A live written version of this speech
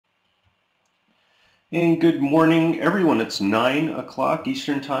And good morning, everyone. It's 9 o'clock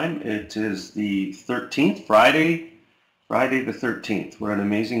Eastern Time. It is the 13th, Friday the 13th. What an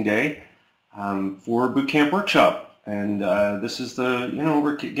amazing day for Bootcamp Workshop. And this is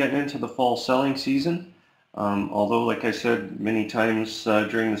we're getting into the fall selling season. Although, like I said many times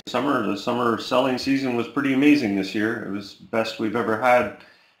during the summer selling season was pretty amazing this year. It was the best we've ever had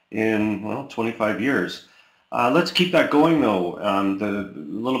in, well, 25 years. Let's keep that going, though. The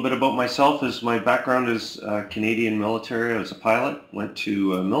little bit about myself is my background is Canadian military. I was a pilot, went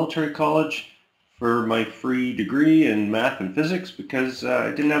to military college for my free degree in math and physics because I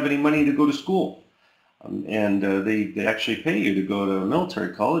didn't have any money to go to school. They actually pay you to go to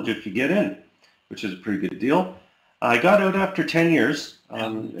military college if you get in, which is a pretty good deal. I got out after 10 years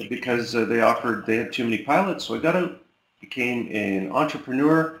because they had too many pilots, so I got out, became an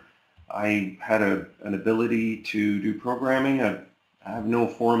entrepreneur. I had an ability to do programming. I have no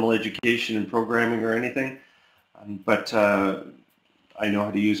formal education in programming or anything, but I know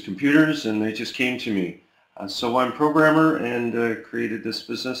how to use computers, and they just came to me. So I'm a programmer and created this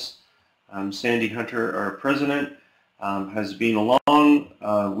business. Sandy Hunter, our president, has been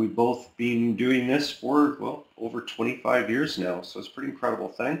along. We've both been doing this for, well, over 25 years now, so it's a pretty incredible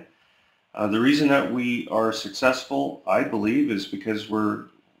thing. The reason that we are successful, I believe, is because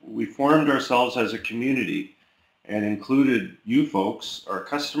we formed ourselves as a community and included you folks, our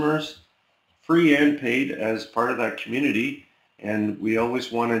customers, free and paid, as part of that community, and we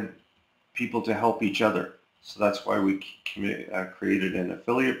always wanted people to help each other. So that's why we created an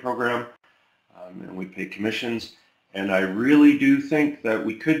affiliate program, and we pay commissions. And I really do think that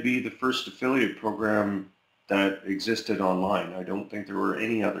we could be the first affiliate program that existed online. I don't think there were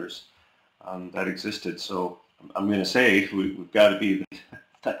any others that existed. So I'm going to say we've got to be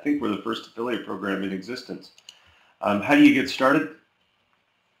I think we're the first affiliate program in existence. How do you get started?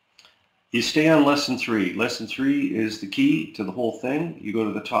 You stay on lesson 3. Lesson 3 is the key to the whole thing. You go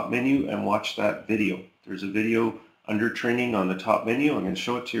to the top menu and watch that video. There's a video under training on the top menu. I'm going to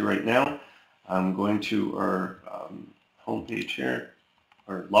show it to you right now. I'm going to our home page here,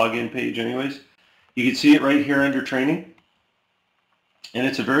 or login page anyways. You can see it right here under training. And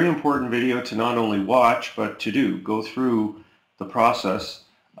it's a very important video to not only watch, but to do. Go through the process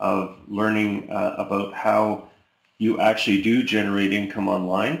of learning about how you actually do generate income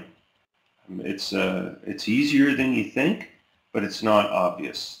online. It's easier than you think, but it's not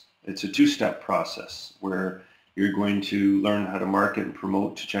obvious. It's a two-step process where you're going to learn how to market and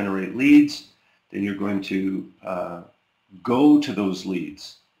promote to generate leads. Then you're going to go to those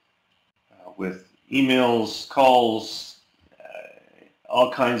leads with emails, calls,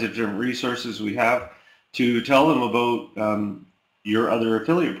 all kinds of different resources we have to tell them about your other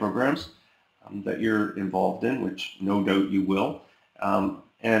affiliate programs that you're involved in, which no doubt you will,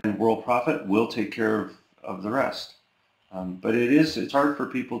 and World Profit will take care of the rest. But it's hard for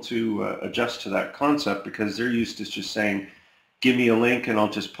people to adjust to that concept because they're used to just saying, give me a link and I'll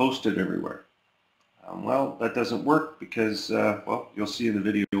just post it everywhere. Well, that doesn't work because, well, you'll see in the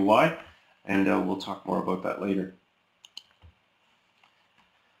video why, and we'll talk more about that later.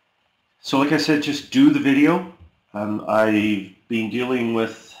 So like I said, just do the video. I've been dealing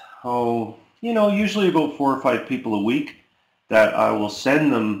with, usually about 4 or 5 people a week that I will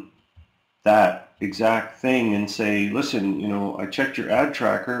send them that exact thing and say, listen, I checked your ad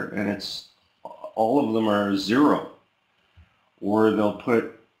tracker and all of them are 0. Or they'll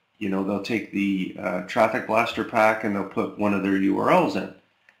put, they'll take the traffic blaster pack and they'll put one of their URLs in.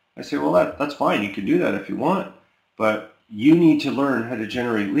 I say, well, that's fine. You can do that if you want, but you need to learn how to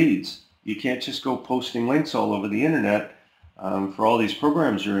generate leads. You can't just go posting links all over the internet for all these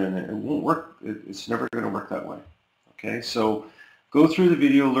programs you're in. It won't work. It's never going to work that way. Okay, so go through the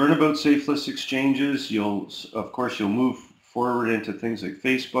video, learn about safe list exchanges. Of course, you'll move forward into things like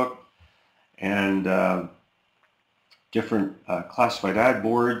Facebook and different classified ad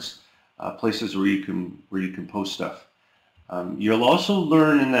boards, places where you can post stuff. You'll also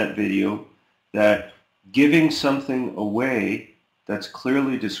learn in that video that giving something away that's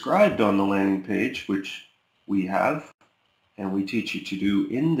clearly described on the landing page, which we have and we teach you to do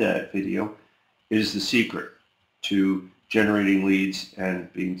in that video, is the secret to generating leads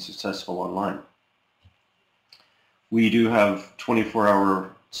and being successful online. We do have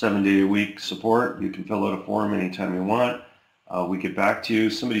 24-hour, 7-day-a-week support. You can fill out a form anytime you want. We get back to you.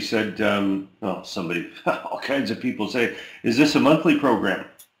 Somebody said, all kinds of people say, is this a monthly program?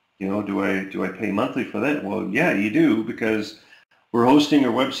 Do I pay monthly for that? Well, yeah, you do, because we're hosting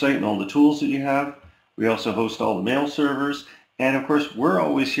your website and all the tools that you have. We also host all the mail servers. And of course, we're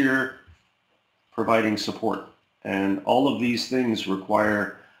always here providing support. And all of these things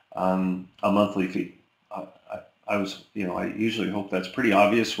require a monthly fee. I was, I usually hope that's pretty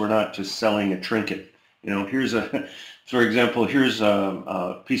obvious. We're not just selling a trinket. Here's for example, here's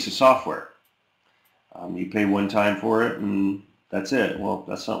a piece of software. You pay one time for it and that's it. Well,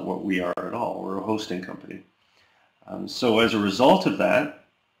 that's not what we are at all. We're a hosting company. So as a result of that,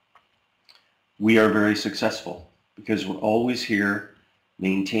 we are very successful because we're always here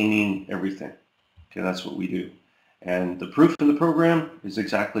maintaining everything. Okay, that's what we do. And the proof in the program is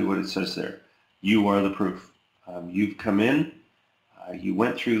exactly what it says there. You are the proof. You've come in, you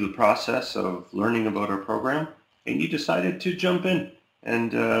went through the process of learning about our program, and you decided to jump in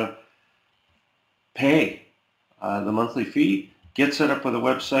and pay the monthly fee, get set up with a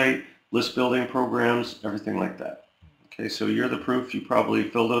website, list building programs, everything like that. Okay, so you're the proof. You probably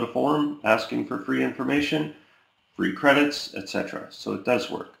filled out a form asking for free information, free credits, etc. So it does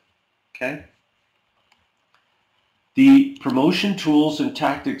work. Okay. The promotion tools and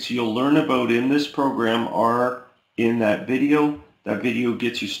tactics you'll learn about in this program are in that video. That video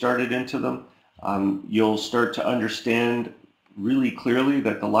gets you started into them. You'll start to understand really clearly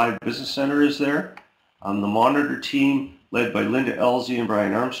that the Live Business Center is there. The monitor team, led by Linda Elsie and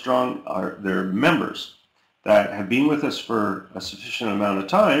Brian Armstrong, are their members that have been with us for a sufficient amount of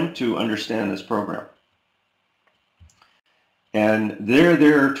time to understand this program. And they're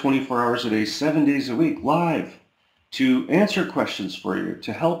there 24 hours a day, 7 days a week, live, to answer questions for you,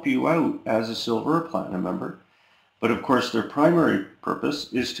 to help you out as a silver or platinum member. But of course, their primary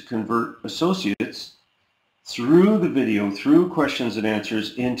purpose is to convert associates through the video, through questions and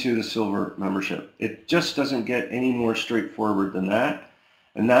answers, into the silver membership. It just doesn't get any more straightforward than that.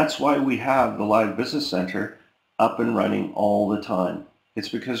 And that's why we have the Live Business Center up and running all the time. It's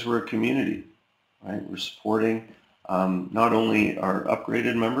because we're a community, right? We're supporting not only our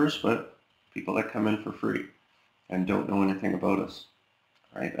upgraded members, but people that come in for free and don't know anything about us.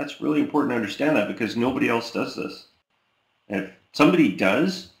 All right? That's really important to understand that because nobody else does this. And if somebody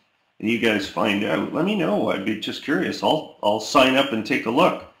does, and you guys find out, let me know. I'd be just curious. I'll sign up and take a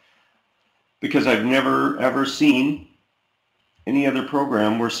look because I've never ever seen any other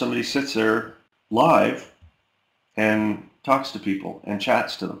program where somebody sits there live and talks to people and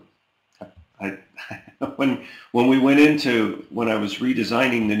chats to them. When we went into, when I was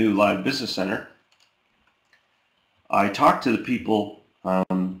redesigning the new Live Business Center, I talked to the people at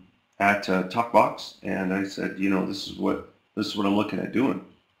TalkBox, and I said, this is what I'm looking at doing.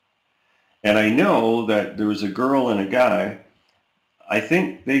 And I know that there was a girl and a guy. I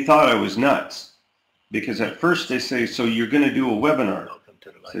think they thought I was nuts because at first they say, "So you're going to do a webinar?"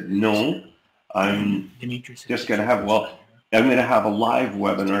 I said, "No, I'm just going to have I'm going to have a live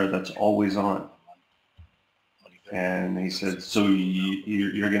webinar that's always on." And he said, "So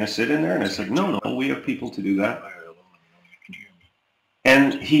you're going to sit in there?" And I said, "No, we have people to do that."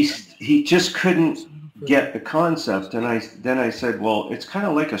 And he just couldn't get the concept. And then I said, "Well, it's kind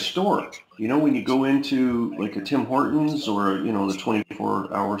of like a store. When you go into like a Tim Hortons or, the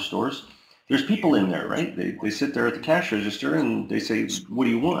 24-hour stores, there's people in there, right? They sit there at the cash register and they say, 'What do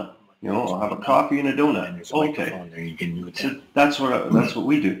you want?' I'll have a coffee and a donut." "Oh, okay." So that's what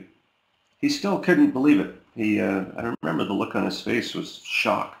we do. He still couldn't believe it. I remember the look on his face was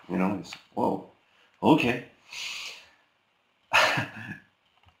shock. He said, "Whoa, okay."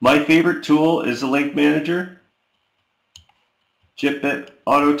 My favorite tool is the link manager, Jitbit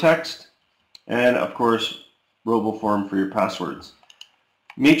auto text, and of course RoboForm for your passwords.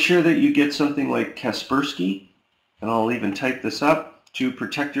 Make sure that you get something like Kaspersky, and I'll even type this up, to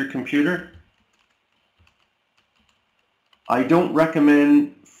protect your computer. I don't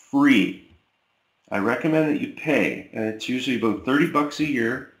recommend free. I recommend that you pay, and it's usually about $30 a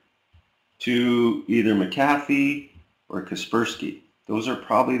year to either McAfee or Kaspersky. Those are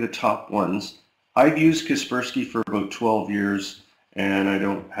probably the top ones. I've used Kaspersky for about 12 years, and I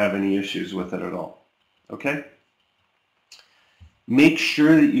don't have any issues with it at all. Okay? Make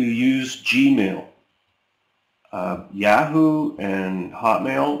sure that you use Gmail. Yahoo and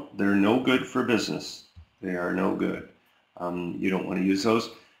Hotmail, they're no good for business. They are no good. You don't want to use those.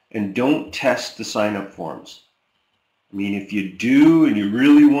 And don't test the sign-up forms. I mean, if you do and you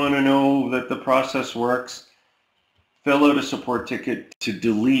really want to know that the process works, fill out a support ticket to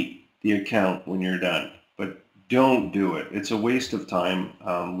delete the account when you're done. But don't do it. It's a waste of time.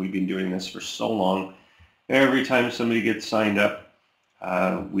 We've been doing this for so long. Every time somebody gets signed up,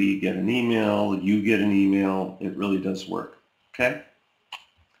 we get an email, you get an email. It really does work. Okay?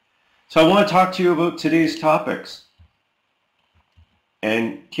 So I want to talk to you about today's topics.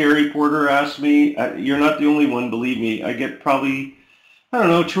 And Carrie Porter asked me, you're not the only one, believe me. I get probably,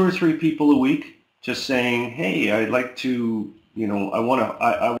 2 or 3 people a week just saying, "Hey, I'd like to, I want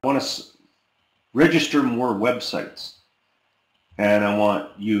to register more websites, and I want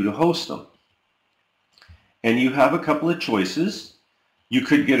you to host them. And you have a couple of choices. You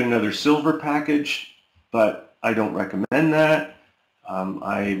could get another silver package, but I don't recommend that.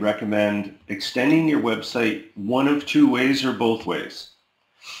 I recommend extending your website one of two ways or both ways.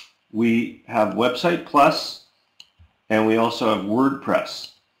 We have Website Plus, and we also have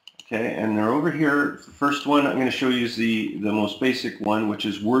WordPress. Okay, and they're over here. The first one I'm going to show you is the most basic one, which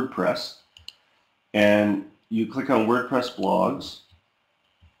is WordPress. And you click on WordPress blogs,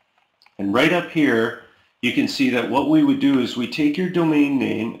 and right up here you can see that what we would do is we take your domain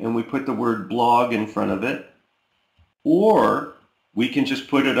name and we put the word blog in front of it, or we can just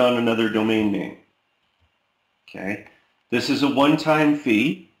put it on another domain name. Okay, this is a one-time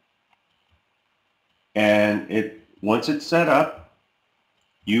fee, and once it's set up,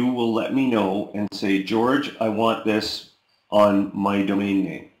 you will let me know and say, George, I want this on my domain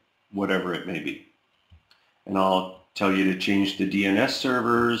name, whatever it may be. And I'll tell you to change the DNS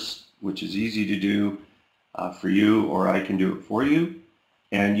servers, which is easy to do for you, or I can do it for you.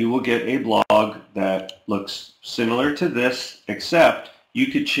 And you will get a blog that looks similar to this, except you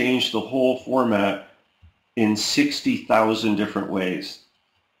could change the whole format in 60,000 different ways.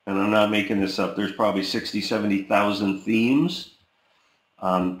 And I'm not making this up. There's probably 60, 70,000 themes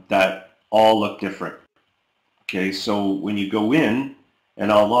that all look different. Okay, so when you go in,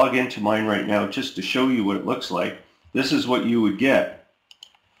 and I'll log into mine right now just to show you what it looks like, this is what you would get.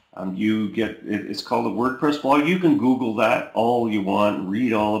 It's called a WordPress blog. You can Google that all you want,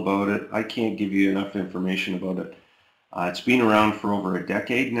 read all about it. I can't give you enough information about it. It's been around for over a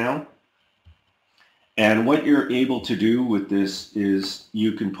decade now. And what you're able to do with this is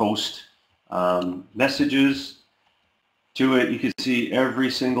you can post messages to it. You can see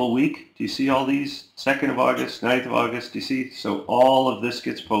every single week. Do you see all these? 2nd of August, 9th of August, do you see? So all of this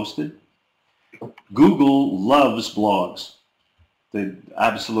gets posted. Google loves blogs. They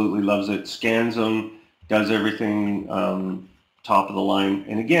absolutely loves it, scans them, does everything top of the line.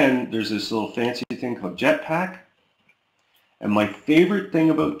 And again, there's this little fancy thing called Jetpack. And my favorite thing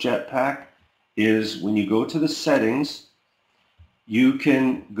about Jetpack is when you go to the settings, you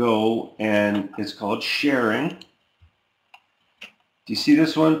can go and it's called sharing. Do you see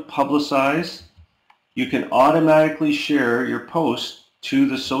this one? Publicize. You can automatically share your post to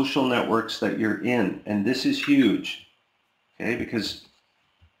the social networks that you're in. And this is huge. Okay, because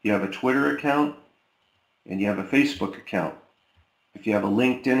you have a Twitter account and you have a Facebook account. If you have a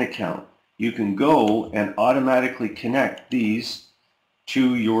LinkedIn account, you can go and automatically connect these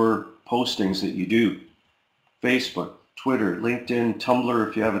to your postings that you do. Facebook, Twitter, LinkedIn, Tumblr,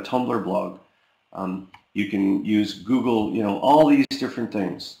 if you have a Tumblr blog. You can use Google, all these different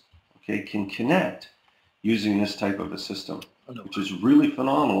things, okay, can connect using this type of a system, which is really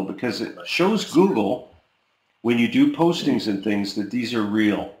phenomenal because it shows Google when you do postings and things that these are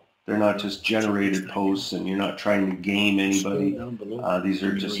real. They're not just generated posts and you're not trying to game anybody. These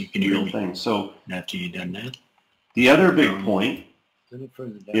are just real things. So after you've done that, the other big point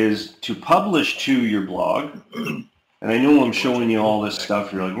is to publish to your blog. And I know I'm showing you all this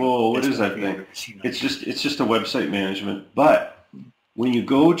stuff. You're like, whoa, what is that thing? It's just a website management. But when you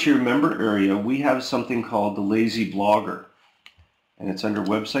go to your member area, we have something called the Lazy Blogger. And it's under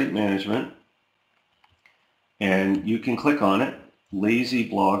website management. And you can click on it, Lazy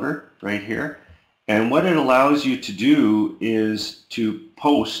Blogger, right here. And what it allows you to do is to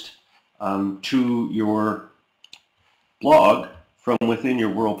post to your blog from within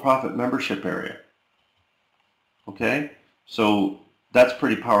your World Profit membership area. Okay, so that's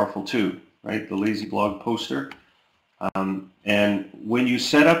pretty powerful too, right? The Lazy Blog Poster. And when you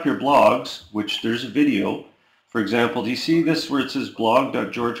set up your blogs, which there's a video, for example, do you see this where it says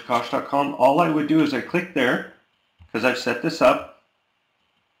blog.georgekosch.com? All I would do is I click there, because I've set this up,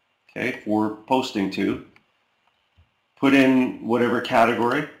 okay, for posting to. Put in whatever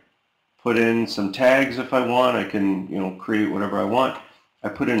category. Put in some tags if I want. I can, create whatever I want. I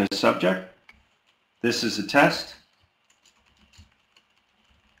put in a subject. This is a test.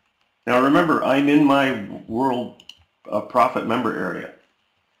 Now remember, I'm in my World Profit member area.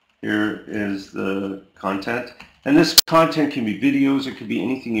 Here is the content. And this content can be videos, it could be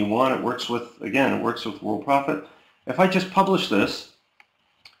anything you want. It works with, again, it works with World Profit. If I just publish this,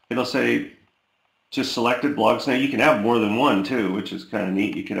 it'll say just selected blogs. Now you can have more than one too, which is kind of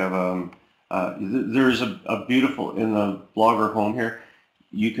neat. You could have, there's a beautiful, in the blogger home here,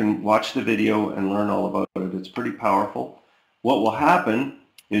 you can watch the video and learn all about it. It's pretty powerful. What will happen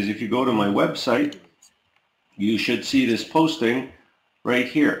is if you go to my website, you should see this posting right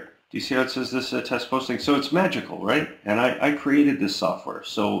here. Do you see how it says this test posting? So it's magical, right? And I created this software,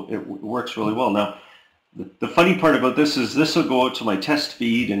 so it works really well. Now, the funny part about this is this will go out to my test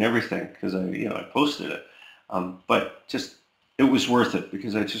feed and everything because I posted it. But just it was worth it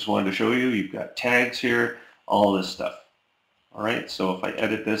because I just wanted to show you. You've got tags here, all this stuff. All right. So if I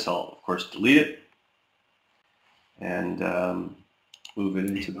edit this, I'll of course delete it and move it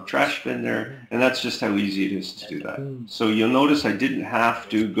into the trash bin there. And that's just how easy it is to do that. So you'll notice I didn't have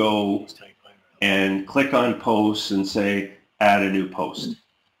to go and click on posts and say add a new post.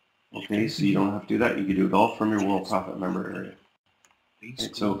 Okay, so you don't have to do that. You can do it all from your World Profit Member area. Okay,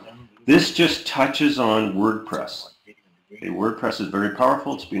 so this just touches on WordPress. Okay, WordPress is very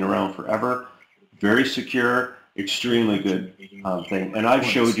powerful. It's been around forever. Very secure, extremely good thing. And I've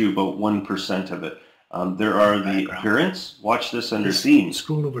showed you about 1% of it. There are the appearance. Watch this under themes.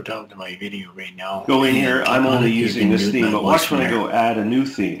 Scroll over top to my video right now. Go in here. I'm only using this theme, but watch when I go add a new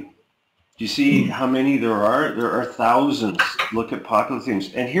theme. Do you see how many there are? There are thousands. Look at popular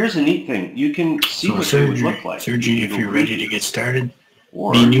themes. And here's a neat thing. You can see what they would look like. Sergey, if you're ready to get started,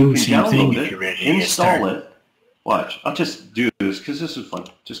 or you can download if it, you're ready to install it. Watch. I'll just do this because this is fun.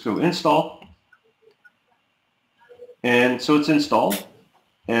 Just go install. And so it's installed.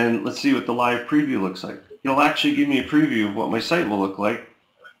 And let's see what the live preview looks like. It'll actually give me a preview of what my site will look like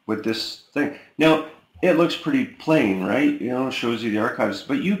with this thing. Now, it looks pretty plain, right? You know, it shows you the archives.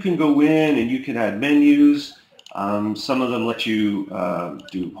 But you can go in and you can add menus. Some of them let you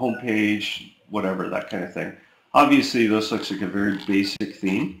do homepage, whatever, that kind of thing. Obviously, this looks like a very basic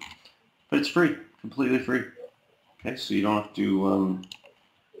theme, but it's free, completely free. Okay, so you don't have to,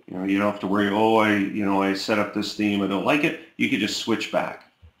 you don't have to worry. Oh, I set up this theme, I don't like it. You can just switch back,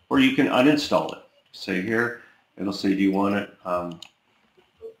 or you can uninstall it. Say here, it'll say, do you want it?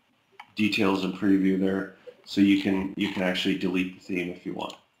 Details and preview there, so you can actually delete the theme if you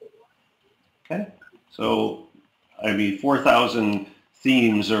want. Okay, so I mean 4,000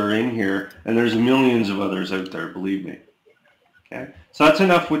 themes are in here, and there's millions of others out there, believe me. Okay, so that's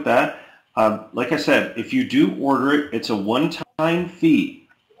enough with that. Like I said, if you do order it, it's a one-time fee.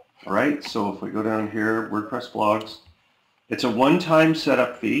 All right, so if we go down here, WordPress blogs, it's a one-time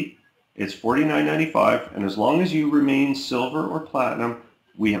setup fee. It's $49.95, and as long as you remain silver or platinum,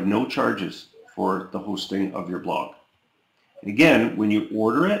 we have no charges for the hosting of your blog. And again, when you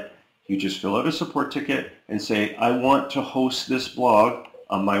order it, you just fill out a support ticket and say, I want to host this blog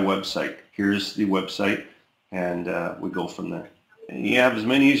on my website. Here's the website, and we go from there. And you have as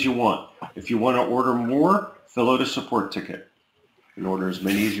many as you want. If you want to order more, fill out a support ticket and order as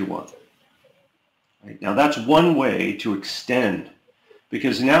many as you want. Right? Now that's one way to extend,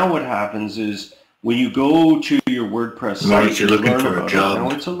 because now what happens is when you go to your WordPress site, if you're looking for a job, now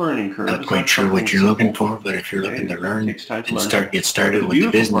it's a learning curve. Not quite sure what you're looking for, but if you're looking to learn and get started with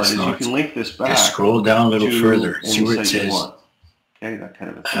the business you can link this back. Just scroll down a little further, see where it says, okay, that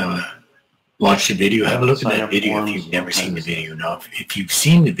kind of a thing. Watch the video, have a look at that video if you've never seen the video. Now, if you've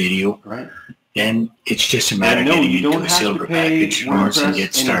seen the video, then it's just a matter of getting into a silver package once and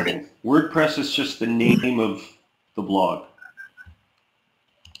get started. WordPress is just the name of the blog.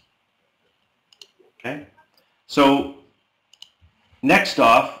 Okay, so next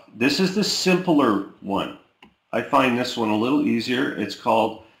off, this is the simpler one. I find this one a little easier. It's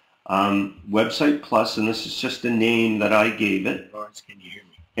called Website Plus, and this is just a name that I gave it. Lawrence, can you hear me?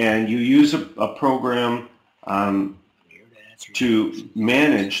 And you use a program to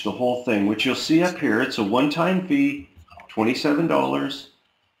manage the whole thing, which you'll see up here. It's a one-time fee, $27.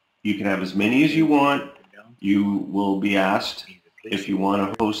 You can have as many as you want. You will be asked if you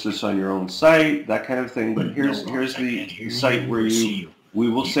want to host this on your own site, that kind of thing. But here's the site where we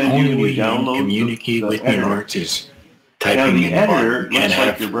will send you, and you download communicate with me, Lawrence, is typing in the editor looks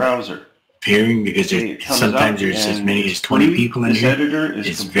like your browser. Appearing because sometimes there's as many as 20 people in here.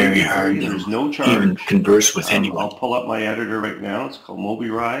 It's very hard to even converse with anyone. I'll pull up my editor right now. It's called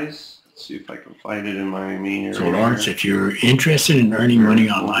MobiRise. Let's see if I can find it in my main area. So Lawrence, if you're interested in earning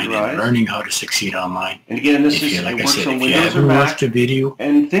money online and learning how to succeed online, and again, this is, like I said, if you haven't watched the video,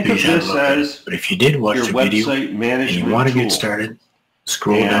 and think of this as, but if you did watch the video and you want to get started,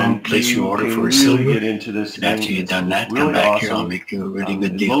 scroll down, place your order for a silver, and after you've done that, come back here, I'll make you a really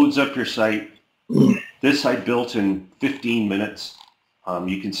good deal. It loads up your site. This I built in 15 minutes.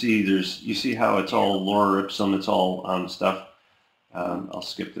 You can see you see how it's all Laura Ipsum, it's all stuff. I'll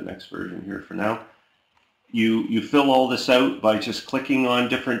skip the next version here for now. You fill all this out by just clicking on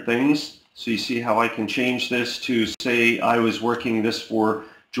different things. So you see how I can change this to, say, I was working this for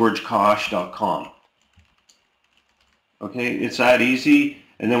georgekosch.com. Okay, it's that easy.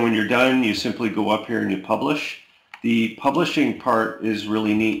 And then when you're done, you simply go up here and you publish. The publishing part is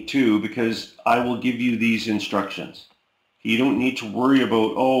really neat too, because I will give you these instructions. You don't need to worry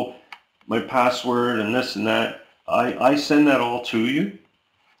about, oh, my password and this and that. I send that all to you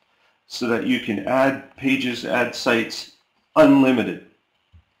so that you can add pages, add sites, unlimited.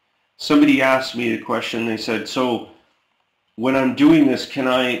 Somebody asked me a question. They said, so when I'm doing this, can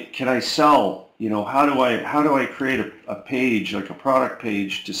I sell? You know, how do I create a page, like a product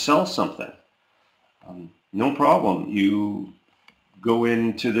page, to sell something? No problem. You go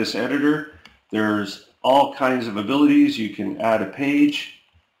into this editor. There's all kinds of abilities. You can add a page.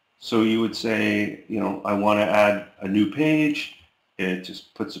 So you would say, you know, I want to add a new page. It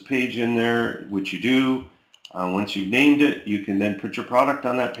just puts a page in there, which you do. Once you've named it, you can then put your product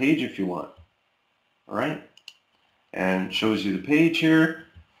on that page if you want. All right, and shows you the page here.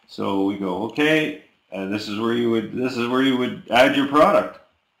 So we go, okay, this is where you would add your product.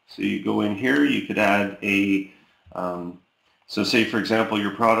 So you go in here. You could add a. So say for example,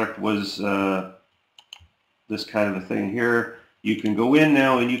 your product was this kind of a thing here. You can go in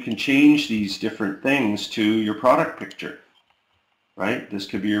now and you can change these different things to your product picture. Right? This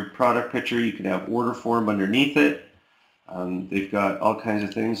could be your product picture. You can have order form underneath it. They've got all kinds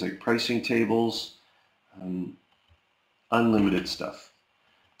of things like pricing tables, unlimited stuff.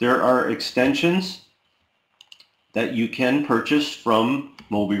 There are extensions that you can purchase from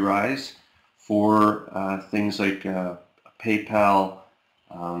Mobirise for things like PayPal,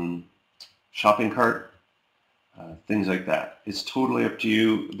 shopping cart, things like that. It's totally up to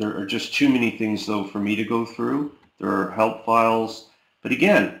you. There are just too many things though for me to go through. There are help files, but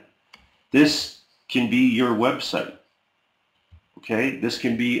again, this can be your website. Okay, this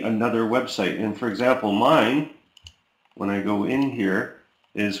can be another website. And for example, mine, when I go in here,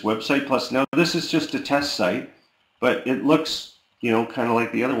 is Website Plus. Now this is just a test site, but it looks, you know, kind of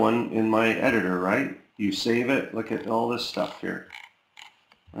like the other one in my editor, right? You save it, look at all this stuff here,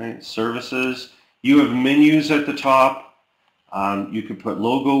 right? Services, you have menus at the top. You can put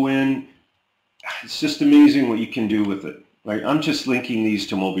logo in. It's just amazing what you can do with it, right? I'm just linking these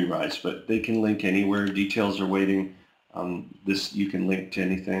to Mobirise, but they can link anywhere. Details are waiting. This you can link to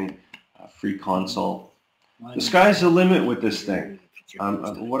anything. Free consult. The sky's the limit with this thing.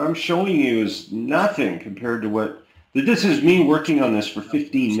 What I'm showing you is nothing compared to what. This is me working on this for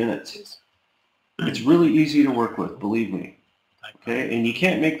 15 minutes. It's really easy to work with, believe me. Okay, and you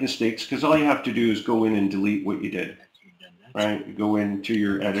can't make mistakes because all you have to do is go in and delete what you did. Right, you go into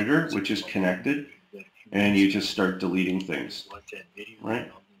your editor, which is connected, and you just start deleting things. Right?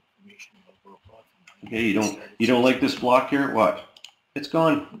 Okay, you don't like this block here? Watch, it's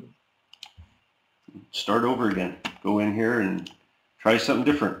gone. Start over again. Go in here and try something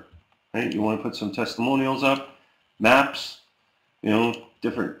different. Right? You want to put some testimonials up, maps, you know,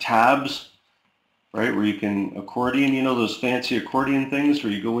 different tabs, right? Where you can accordion, you know, those fancy accordion things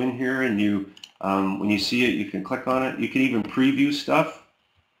where you go in here and you. When you see it, you can click on it. You can even preview stuff.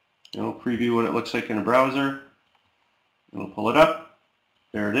 You know, preview what it looks like in a browser. We'll pull it up.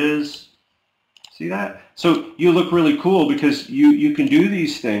 There it is. See that? So you look really cool because you can do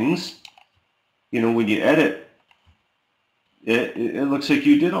these things. You know, when you edit, it looks like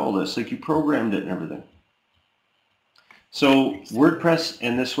you did all this, like you programmed it and everything. So WordPress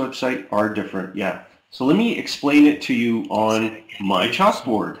and this website are different, yeah. So let me explain it to you on my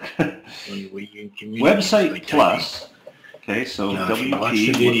chalkboard. Website Plus. Okay, so now, WP. If you watch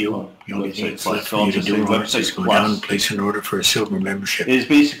the video, the only thing that's left for you to do is go down and place an order for a silver membership. Is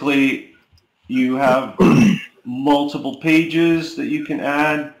basically you have multiple pages that you can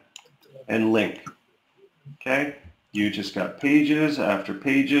add and link. Okay, you just got pages after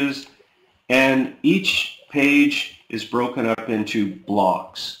pages, and each page is broken up into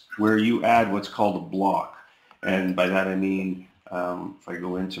blocks, where you add what's called a block. And by that I mean, if I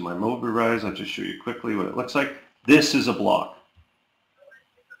go into my Mobirise, I'll just show you quickly what it looks like. This is a block.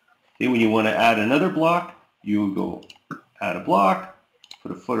 Okay, when you want to add another block, you go add a block,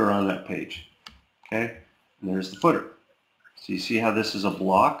 put a footer on that page. Okay, and there's the footer. So you see how this is a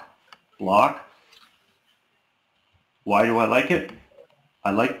block? Block. Why do I like it?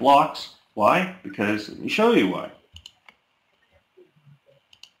 I like blocks. Why? Because, let me show you why.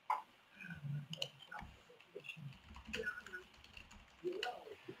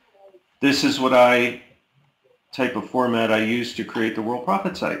 This is what type of format I use to create the World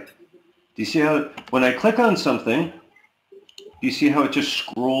Profit site. Do you see how, when I click on something, do you see how it just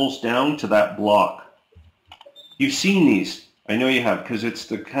scrolls down to that block? You've seen these. I know you have, because it's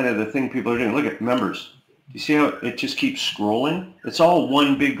the kind of the thing people are doing. Look at members. Do you see how it just keeps scrolling? It's all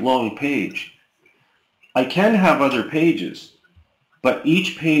one big long page. I can have other pages, but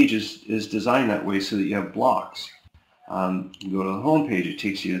each page is designed that way so that you have blocks. You go to the home page, it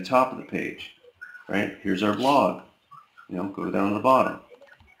takes you to the top of the page, right? Here's our blog. You know, go down to the bottom,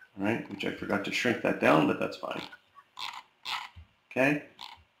 right? Which I forgot to shrink that down, but that's fine. Okay?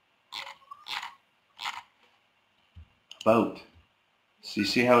 About. So you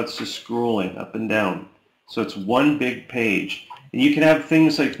see how it's just scrolling up and down. So it's one big page. And you can have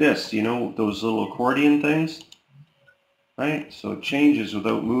things like this, you know, those little accordion things, right? So it changes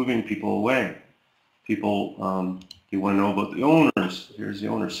without moving people away. People, you want to know about the owners. Here's the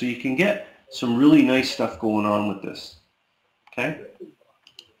owner. So you can get some really nice stuff going on with this. Okay?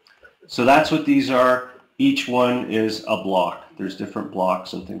 So that's what these are. Each one is a block. There's different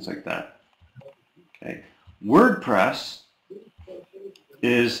blocks and things like that. Okay. WordPress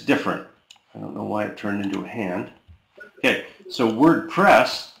is different. I don't know why it turned into a hand. Okay, so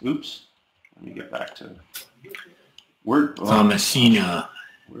WordPress, oops, let me get back to Thomasina,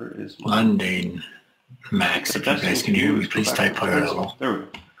 where is London, Max, if you guys can hear me, please type hello. There we go.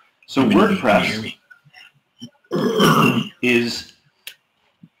 So WordPress is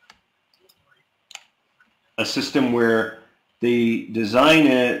a system where they design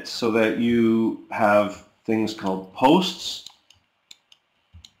it so that you have things called posts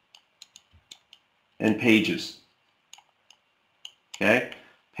and pages. Okay,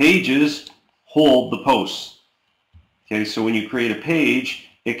 pages hold the posts. Okay, so when you create a page,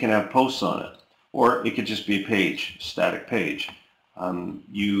 it can have posts on it, or it could just be a page, static page.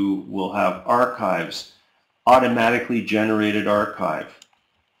 You will have archives, automatically generated archive.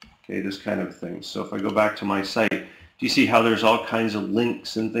 Okay, this kind of thing. So if I go back to my site, do you see how there's all kinds of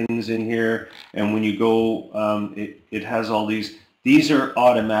links and things in here? And when you go, it has all these. These are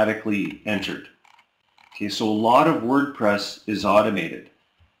automatically entered. Okay, so a lot of WordPress is automated,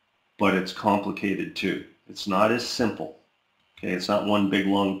 but it's complicated too. It's not as simple. Okay, it's not one big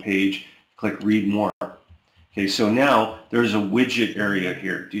long page. Click read more. Okay, so now there's a widget area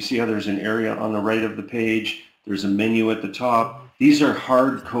here. Do you see how there's an area on the right of the page? There's a menu at the top. These are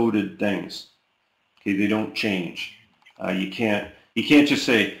hard-coded things. Okay, they don't change. You can't just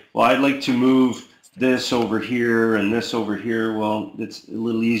say, well, I'd like to move this over here and this over here. Well, it's a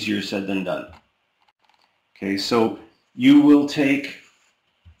little easier said than done. Okay, so you will take,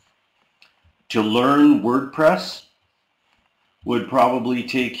 to learn WordPress would probably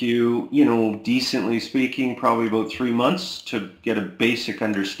take you, you know, decently speaking, probably about 3 months to get a basic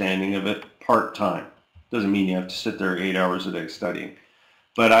understanding of it part-time. Doesn't mean you have to sit there 8 hours a day studying,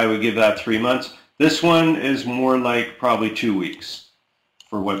 but I would give that 3 months. This one is more like probably 2 weeks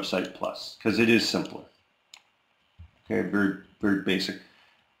for Website Plus because it is simpler. Okay, very, very basic.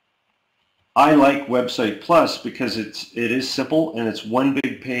 I like Website Plus because it is simple and it's one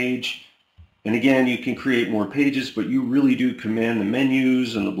big page. And again, you can create more pages, but you really do command the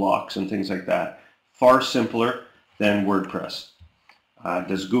menus and the blocks and things like that. Far simpler than WordPress.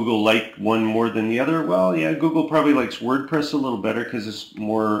 Does Google like one more than the other? Well, yeah, Google probably likes WordPress a little better because it's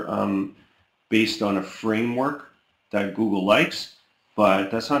more based on a framework that Google likes.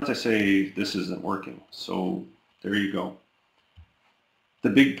 But that's not to say this isn't working. So there you go. The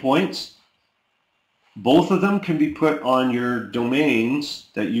big points. Both of them can be put on your domains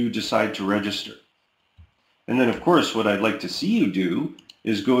that you decide to register. And then, of course, what I'd like to see you do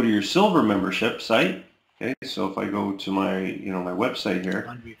is go to your silver membership site. Okay, so if I go to my, my website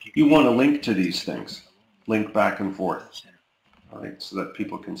here, you want to link to these things, link back and forth. All right, so that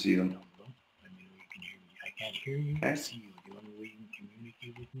people can see them. I can't hear you. Okay. I see you. The only way you can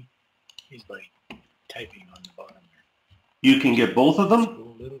communicate with me is by typing on the bottom there. You can get both of them.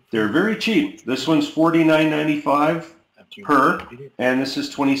 They're very cheap. This one's $49.95 per, and this is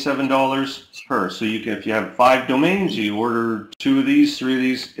 $27 per. So you can, if you have 5 domains, you order 2 of these, 3 of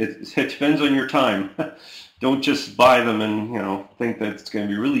these. It depends on your time. Don't just buy them and think that it's going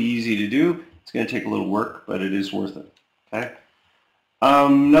to be really easy to do. It's going to take a little work, but it is worth it. Okay.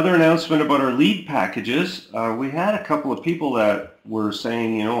 Another announcement about our lead packages. We had a couple of people that were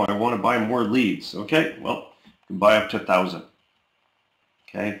saying, I want to buy more leads. Okay, well, you can buy up to 1,000.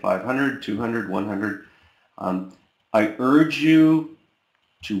 Okay, 500, 200, 100. I urge you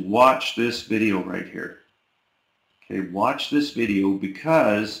to watch this video right here. Okay, watch this video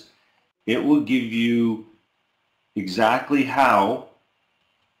because it will give you exactly how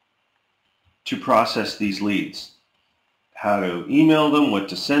to process these leads. How to email them, what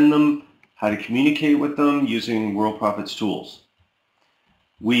to send them, how to communicate with them using World Profits tools.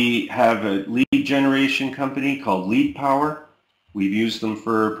 We have a lead generation company called Lead Power. We've used them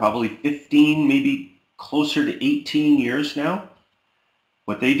for probably 15, maybe closer to 18 years now.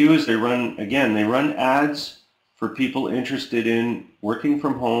 What they do is they run ads for people interested in working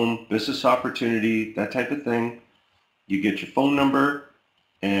from home, business opportunity, that type of thing. You get your phone number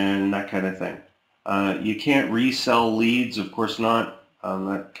and that kind of thing. You can't resell leads, of course not.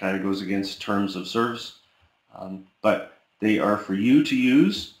 That kind of goes against terms of service. But they are for you to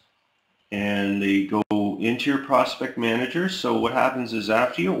use, and they go into your prospect manager. So what happens is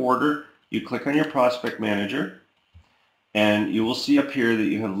after you order, you click on your prospect manager, and you will see up here that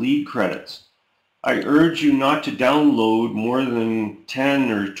you have lead credits. I urge you not to download more than 10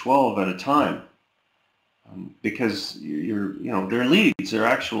 or 12 at a time, because they're leads, they're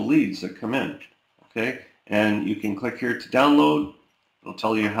actual leads that come in. Okay, and you can click here to download. It'll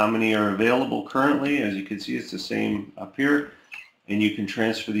tell you how many are available currently. As you can see, it's the same up here, and you can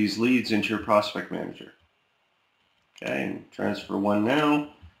transfer these leads into your prospect manager. Okay, and transfer one now,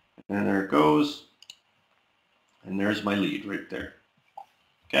 and there it goes, and there's my lead right there.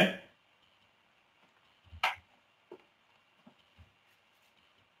 Okay.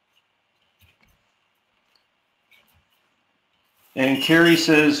 And Carrie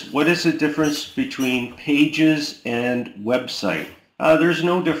says, what is the difference between pages and website? There's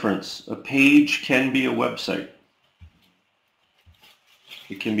no difference. A page can be a website.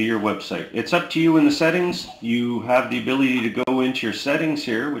 It can be your website. It's up to you in the settings. You have the ability to go into your settings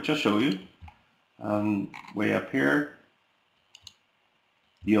here, which I'll show you. Way up here.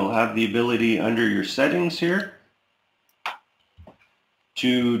 You'll have the ability under your settings here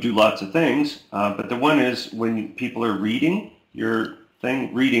to do lots of things. But the one is when people are reading your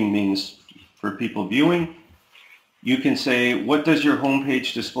thing. Reading means for people viewing. You can say, what does your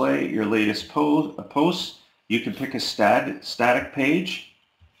homepage display? Your latest posts. You can pick a static page,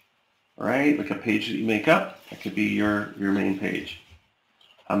 right? Like a page that you make up. That could be your main page.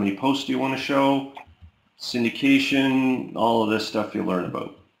 How many posts do you want to show? Syndication, all of this stuff you'll learn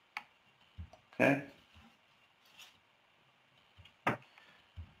about. Okay.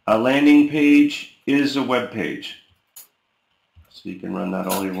 A landing page is a web page. So you can run that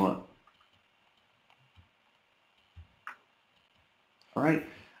all you want. All right.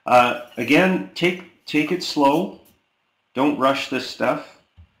 Again, take it slow. Don't rush this stuff.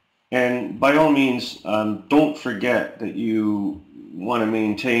 And by all means, don't forget that you want to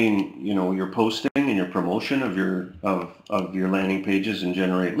maintain, your posting and your promotion of your landing pages and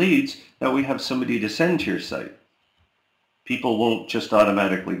generate leads. That we have somebody to send to your site. People won't just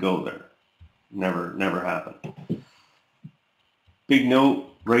automatically go there. Never happen. Big note,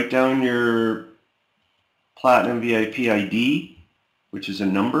 write down your Platinum VIP ID, which is a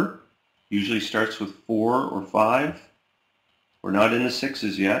number. Usually starts with 4 or 5. We're not in the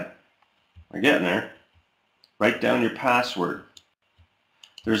 6s yet. We're getting there. Write down your password.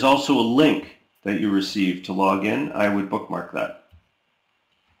 There's also a link that you receive to log in. I would bookmark that.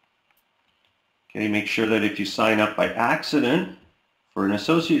 Okay, make sure that if you sign up by accident for an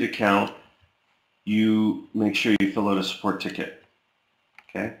associate account, you make sure you fill out a support ticket.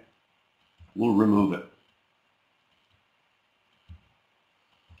 Okay, we'll remove it.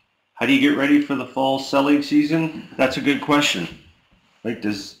 How do you get ready for the fall selling season? That's a good question. Right?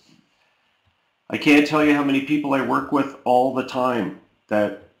 I can't tell you how many people I work with all the time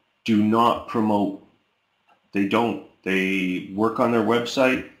that do not promote. They don't. They work on their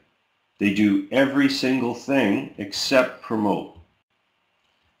website. They do every single thing except promote.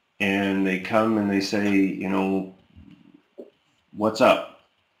 And they come and they say, what's up?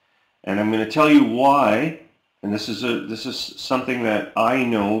 And I'm going to tell you why. And this is something that I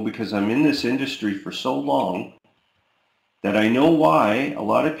know because I'm in this industry for so long that I know why a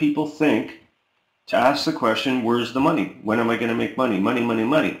lot of people think to ask the question, where's the money? When am I going to make money? Money, money,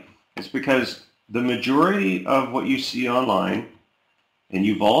 money. It's because the majority of what you see online, and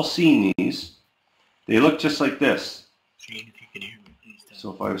you've all seen these, they look just like this.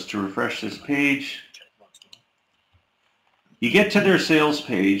 So if I was to refresh this page, you get to their sales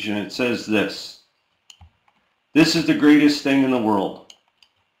page and it says this. This is the greatest thing in the world.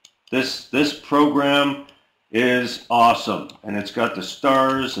 This program is awesome. And it's got the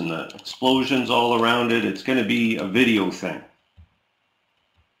stars and the explosions all around it. It's going to be a video thing.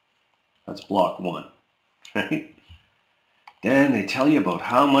 That's block 1. Right? Then they tell you about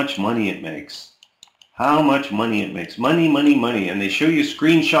how much money it makes. How much money it makes. Money, money, money. And they show you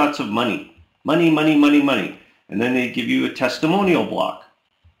screenshots of money. Money, money, money, money. And then they give you a testimonial block.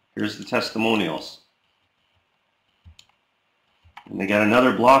 Here's the testimonials. And they got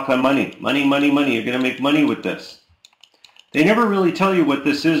another block on money. Money, money, money. You're going to make money with this. They never really tell you what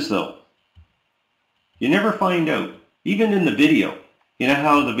this is, though. You never find out. Even in the video. You know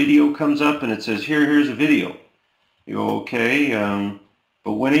how the video comes up and it says, here's a video. You go, okay,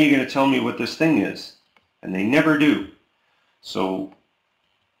 but when are you going to tell me what this thing is? And they never do. So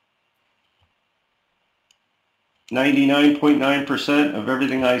 99.9% of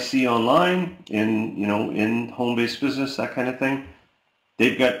everything I see online in home-based business, that kind of thing,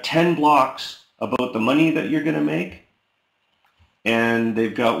 they've got 10 blocks about the money that you're going to make, and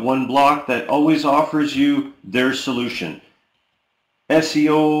they've got one block that always offers you their solution.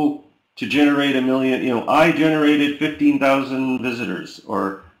 SEO to generate 1 million, I generated 15,000 visitors,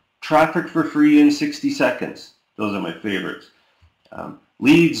 or traffic for free in 60 seconds. Those are my favorites.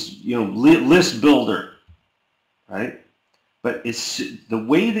 Leads, list builder. Right? But it's the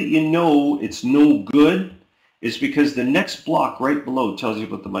way that you know it's no good is because the next block right below tells you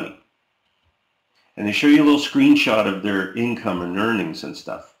about the money. And they show you a little screenshot of their income and earnings and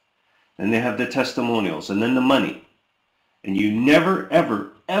stuff. And they have the testimonials and then the money. And you never,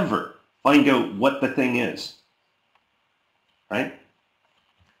 ever, ever find out what the thing is. Right?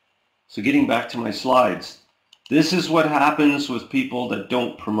 So getting back to my slides, this is what happens with people that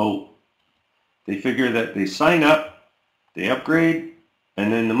don't promote. They figure that they sign up, they upgrade,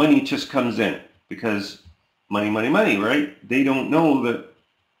 and then the money just comes in because money, money, money, right? They don't know that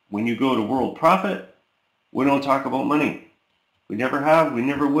when you go to World Profit, we don't talk about money. We never have, we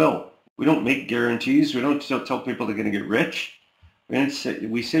never will. We don't make guarantees. We don't tell people they're going to get rich. We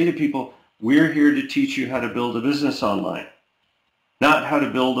say to people, we're here to teach you how to build a business online, not how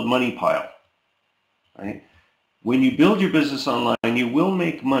to build a money pile, right? When you build your business online, you will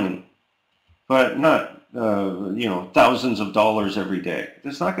make money, but not, thousands of dollars every day.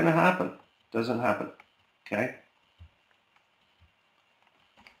 That's not going to happen. It doesn't happen. Okay?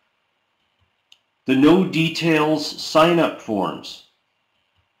 The no details sign-up forms.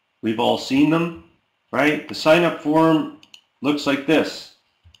 We've all seen them, right? The sign-up form looks like this.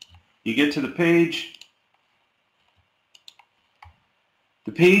 You get to the page.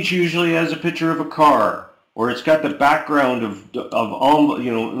 The page usually has a picture of a car, or it's got the background of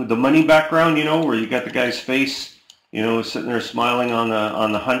the money background, where you got the guy's face, sitting there smiling on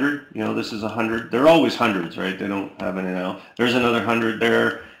the 100. This is 100. They're always hundreds, right? They don't have any now. There's another 100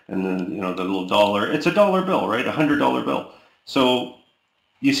 there, and then the little dollar. It's a dollar bill, right? $100 bill. So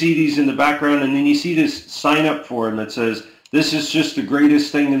you see these in the background, and then you see this sign-up form that says, "This is just the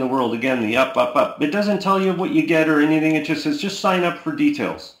greatest thing in the world." Again, the up, up, up. It doesn't tell you what you get or anything. It just says, just sign up for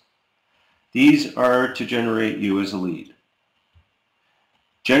details. These are to generate you as a lead.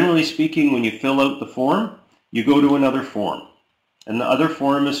 Generally speaking, when you fill out the form, you go to another form. And the other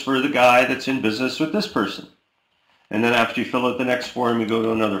form is for the guy that's in business with this person. And then after you fill out the next form, you go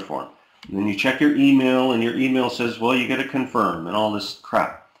to another form. And then you check your email, and your email says, well, you got to confirm and all this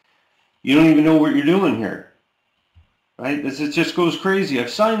crap. You don't even know what you're doing here. Right? It just goes crazy. I've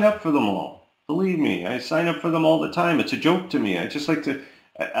signed up for them all. Believe me, I sign up for them all the time. It's a joke to me. I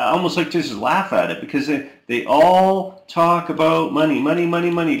almost like to just laugh at it because they all talk about money, money, money,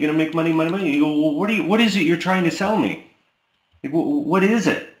 money. You're going to make money, money, money. You go, well, what is it you're trying to sell me? Like, what is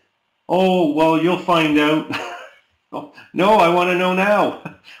it? Oh, well, you'll find out. Oh, no, I want to know now.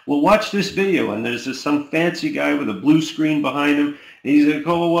 Well, watch this video. And there's some fancy guy with a blue screen behind him. And he's like,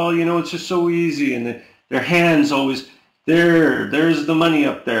 oh, well, it's just so easy. And their hands always, there's the money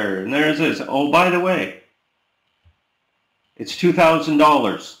up there. And there's this. Oh, by the way, it's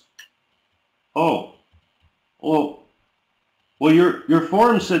 $2,000. Oh, well, your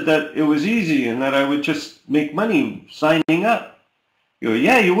form said that it was easy and that I would just make money signing up. You go,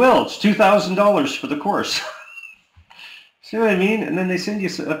 yeah, you will. It's $2,000 for the course. See what I mean? And then they send you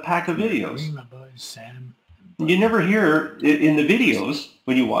a pack of videos. You never hear in the videos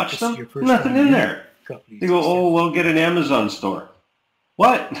when you watch them. Nothing in there. They go, oh, well, get an Amazon store.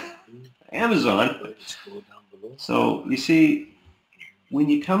 What? Amazon? So, you see, when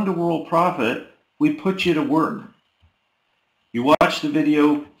you come to World Profit, we put you to work. You watch the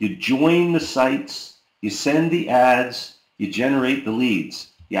video, you join the sites, you send the ads, you generate the leads.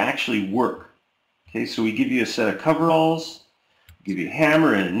 You actually work. Okay, so we give you a set of coveralls, give you a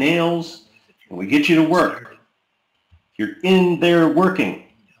hammer and nails, and we get you to work. You're in there working,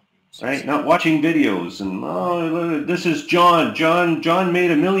 right? Not watching videos and, oh, this is John. John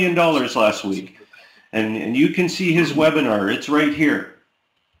made $1 million last week. And you can see his webinar. It's right here.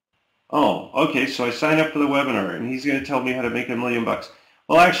 Oh, okay, so I signed up for the webinar, and he's going to tell me how to make $1 million.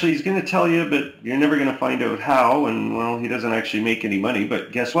 Well, actually, he's going to tell you, but you're never going to find out how, and, well, he doesn't actually make any money,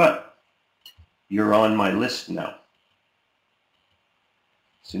 but guess what? You're on my list now.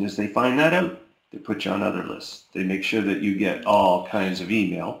 As soon as they find that out, they put you on other lists. They make sure that you get all kinds of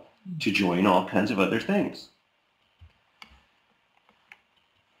email to join all kinds of other things.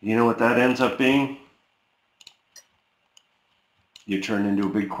 You know what that ends up being? You turn into a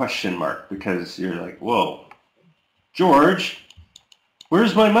big question mark because you're like, whoa, George,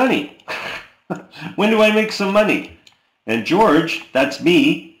 where's my money? When do I make some money? And George, that's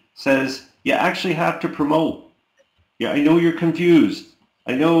me, says, you actually have to promote. Yeah, I know you're confused.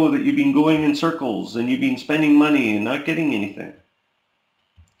 I know that you've been going in circles and you've been spending money and not getting anything.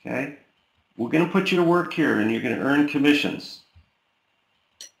 Okay? We're going to put you to work here and you're going to earn commissions.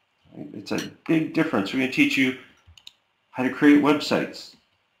 Right? It's a big difference. We're going to teach you how to create websites,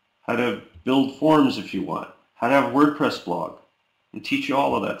 how to build forms if you want, how to have a WordPress blog, and teach you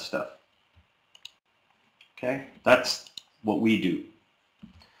all of that stuff. Okay? That's what we do.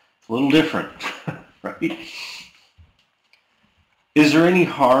 It's a little different, right? Is there any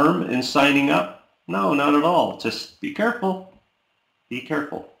harm in signing up? No, not at all. Just be careful. Be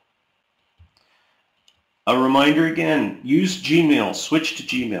careful. A reminder again, use Gmail. Switch to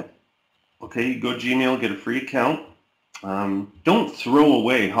Gmail. Okay, you go to Gmail, get a free account. Don't throw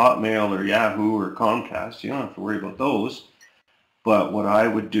away Hotmail or Yahoo or Comcast. You don't have to worry about those. But what I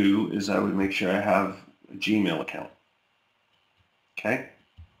would do is I would make sure I have a Gmail account. Okay?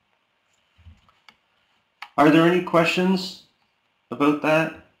 Are there any questions about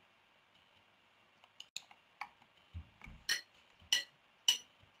that?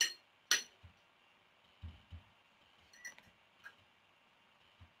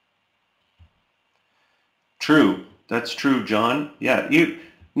 True. That's true, John. Yeah,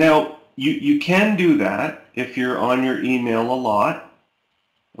 you can do that if you're on your email a lot.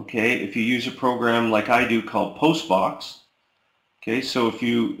 Okay, if you use a program like I do called Postbox. Okay, so if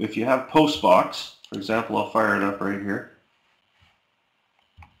you have Postbox, for example, I'll fire it up right here.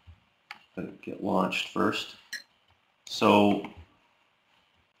 Let it get launched first. So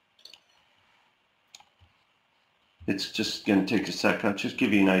it's just going to take a sec. I'll just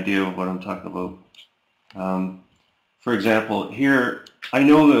give you an idea of what I'm talking about. For example, here, I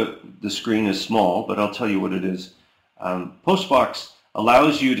know the screen is small, but I'll tell you what it is. Postbox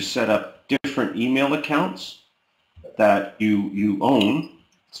allows you to set up different email accounts that you own.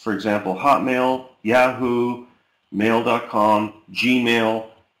 For example, Hotmail, Yahoo, Mail.com, Gmail.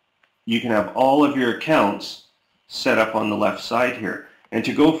 You can have all of your accounts set up on the left side here. And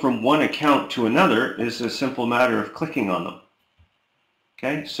to go from one account to another is a simple matter of clicking on them.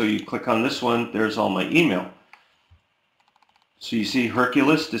 Okay, so you click on this one, there's all my email. So you see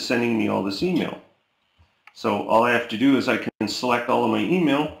Hercules is sending me all this email. So all I have to do is I can select all of my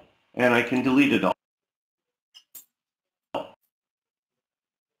email and I can delete it all.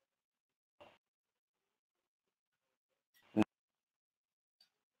 And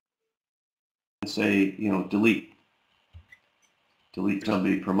say, delete. Delete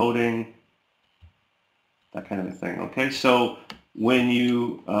somebody promoting, that kind of a thing. Okay, so when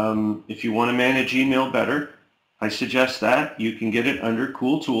you, if you want to manage email better, I suggest that. You can get it under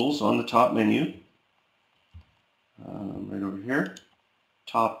Cool Tools on the top menu. Right over here,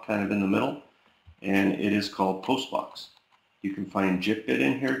 top kind of in the middle, and it is called Postbox. You can find Jitbit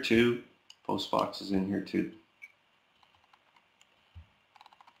in here too. Postbox is in here too.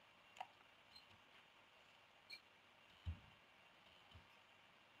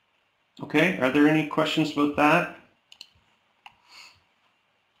 Okay, are there any questions about that?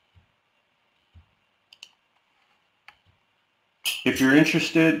 If you're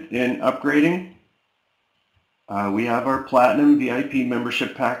interested in upgrading, we have our Platinum VIP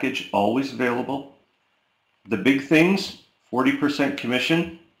membership package always available. The big things, 40%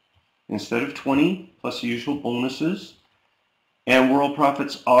 commission instead of 20, plus the usual bonuses, and World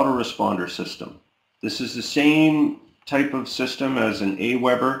Profit's autoresponder system. This is the same type of system as an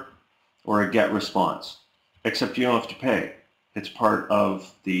Aweber or a GetResponse, except you don't have to pay. It's part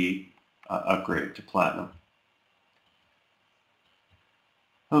of the upgrade to Platinum.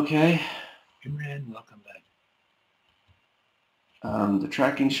 Okay. Imran, welcome back. The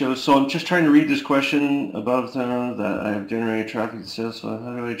tracking shows, so I'm just trying to read this question above that I have generated traffic to sales, so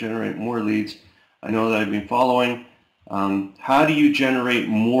how do I generate more leads? I know that I've been following. How do you generate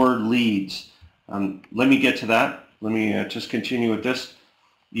more leads? Let me get to that. Let me just continue with this.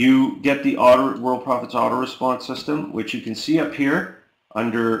 You get the World Profit's auto-response system, which you can see up here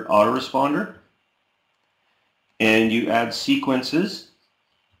under autoresponder, and you add sequences,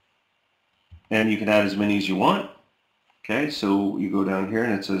 and you can add as many as you want. Okay, so you go down here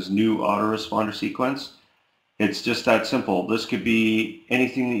and it says new autoresponder sequence. It's just that simple. This could be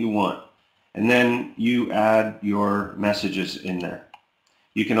anything that you want. And then you add your messages in there.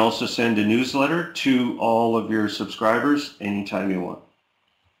 You can also send a newsletter to all of your subscribers anytime you want.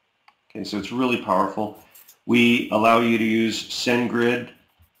 Okay, so it's really powerful. We allow you to use SendGrid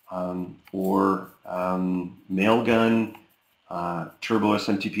or Mailgun, Turbo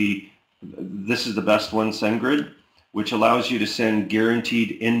SMTP. This is the best one, SendGrid, which allows you to send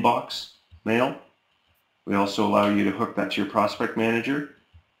guaranteed inbox mail. We also allow you to hook that to your prospect manager.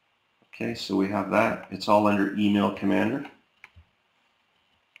 Okay, so we have that. It's all under Email Commander.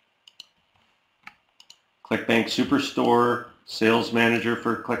 ClickBank Superstore, Sales Manager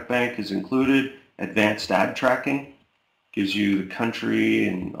for ClickBank is included. Advanced ad tracking gives you the country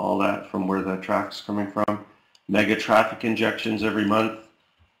and all that from where the traffic's coming from. Mega traffic injections every month.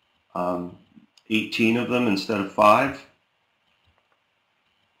 18 of them instead of 5.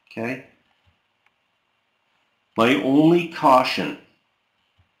 Okay. My only caution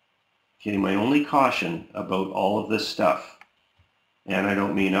about all of this stuff, and I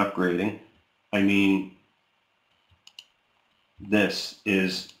don't mean upgrading, I mean this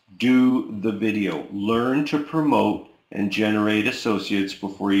is do the video. Learn to promote and generate associates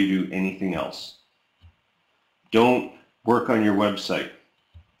before you do anything else. Don't work on your website.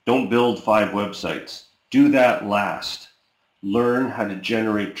 Don't build 5 websites. Do that last. Learn how to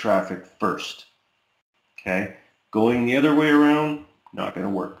generate traffic first. Okay? Going the other way around, not going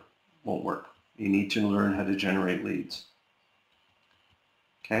to work. Won't work. You need to learn how to generate leads.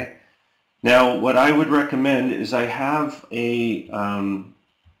 Okay? Now, what I would recommend is I have a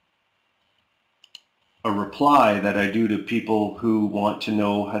reply that I do to people who want to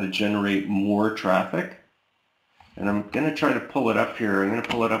know how to generate more traffic. And I'm going to try to pull it up here. I'm going to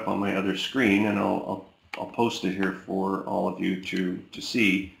pull it up on my other screen, and I'll post it here for all of you to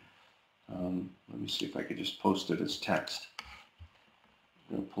see. Let me see if I could just post it as text.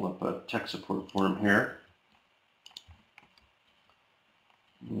 I'm going to pull up a tech support form here.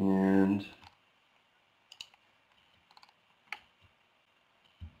 And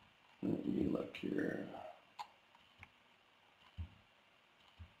let me look here.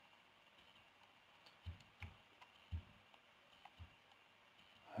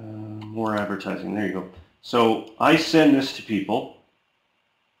 More advertising. There you go. So I send this to people.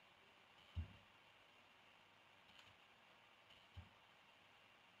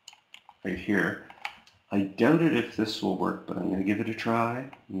 Right here. I doubt it if this will work, but I'm going to give it a try.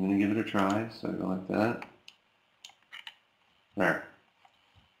 So I go like that. There.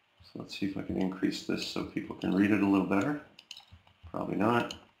 So let's see if I can increase this so people can read it a little better. Probably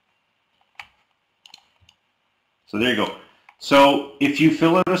not. So there you go. So if you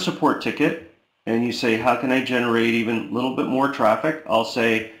fill out a support ticket and you say, how can I generate even a little bit more traffic? I'll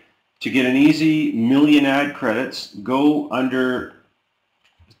say, to get an easy 1,000,000 ad credits, go under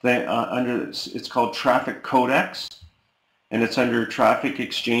it's called Traffic Codex, and it's under Traffic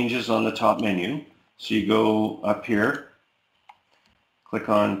Exchanges on the top menu. So you go up here, click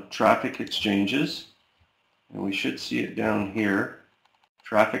on Traffic Exchanges, and we should see it down here,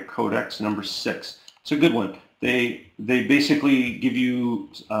 Traffic Codex number 6. It's a good one. They basically give you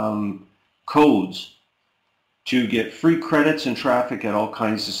codes to get free credits and traffic at all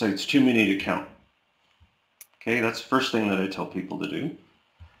kinds of sites, too many to count. Okay, that's the first thing that I tell people to do.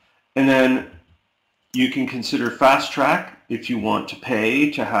 And then you can consider Fast Track if you want to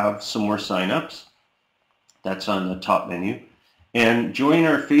pay to have some more signups. That's on the top menu. And join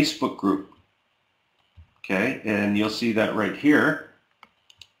our Facebook group. Okay, and you'll see that right here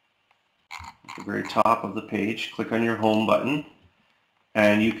at the very top of the page. Click on your home button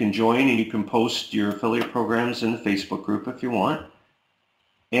and you can join, and you can post your affiliate programs in the Facebook group if you want,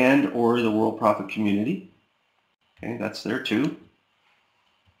 and or the World Profit Community. Okay, that's there too.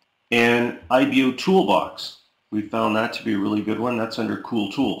 And IBO Toolbox, we found that to be a really good one. That's under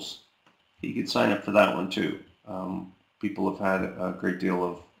Cool Tools. You can sign up for that one too. People have had a great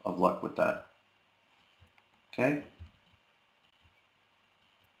deal of luck with that. Okay?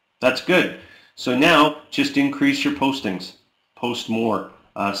 That's good. So now, just increase your postings. Post more.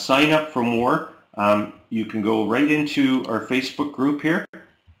 Sign up for more. You can go right into our Facebook group here.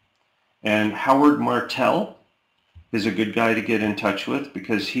 And Howard Martell is a good guy to get in touch with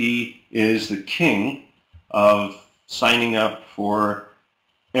because he is the king of signing up for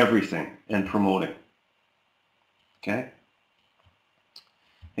everything and promoting. Okay?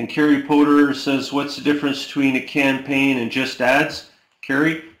 And Carrie Potter says, what's the difference between a campaign and just ads?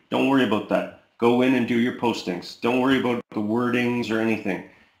 Carrie, don't worry about that. Go in and do your postings. Don't worry about the wordings or anything.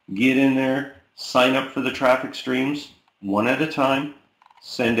 Get in there, sign up for the traffic streams, one at a time,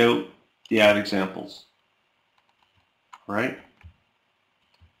 send out the ad examples. Right?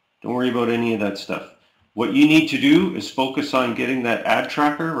 Don't worry about any of that stuff. What you need to do is focus on getting that ad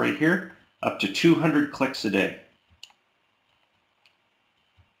tracker right here up to 200 clicks a day.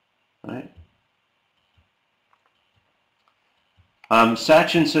 Right?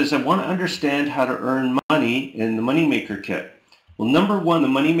 Sachin says, I want to understand how to earn money in the Moneymaker Kit. Well, number one, the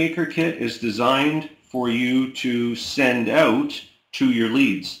Moneymaker Kit is designed for you to send out to your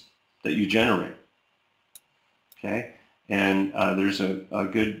leads. that you generate. Okay, and there's a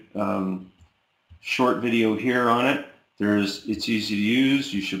good short video here on it. It's easy to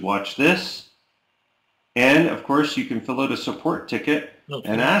use. You should watch this. And of course, you can fill out a support ticket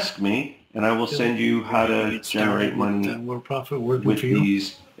and ask me, and I will send you how to generate money with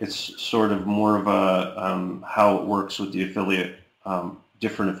these. It's sort of more of a how it works with the affiliate,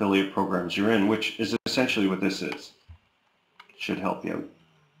 different affiliate programs you're in, which is essentially what this is. Should help you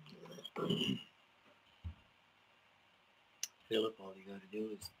out. Philip, all you got to do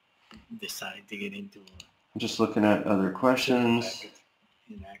is decide to get into I'm just looking at other questions.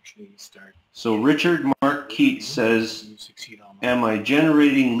 And actually start. So Richard Mark Keats says, am I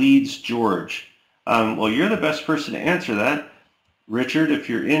generating leads, George? Well, you're the best person to answer that. Richard, if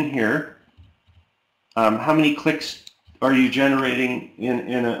you're in here, how many clicks are you generating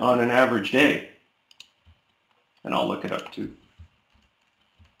on an average day? And I'll look it up too.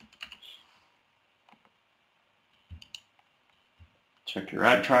 Check your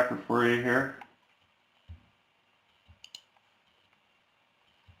ad tracker for you here.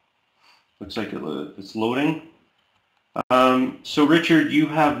 Looks like it's loading. So Richard, you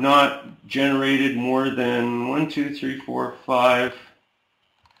have not generated more than 1, 2, 3, 4, 5.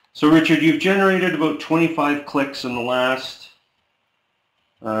 So Richard, you've generated about 25 clicks in the last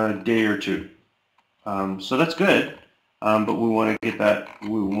day or two. So that's good, but we want to get that.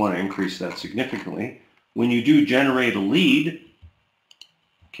 We want to increase that significantly. When you do generate a lead,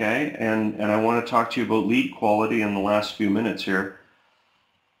 okay, and I want to talk to you about lead quality in the last few minutes here.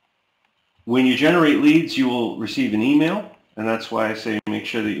 When you generate leads, you will receive an email, and that's why I say make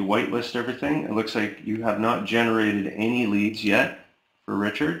sure that you whitelist everything. It looks like you have not generated any leads yet for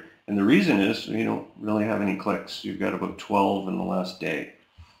Richard, and the reason is you don't really have any clicks. You've got about 12 in the last day,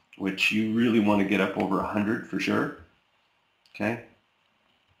 which you really want to get up over 100 for sure. Okay.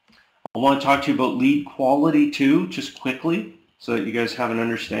 I want to talk to you about lead quality too, just quickly, so that you guys have an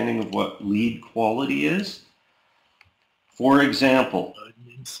understanding of what lead quality is. For example,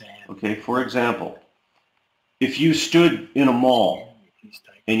 if you stood in a mall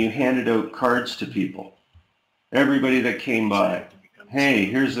and you handed out cards to people, everybody that came by, hey,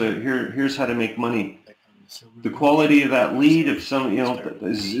 here's how to make money. The quality of that lead, if some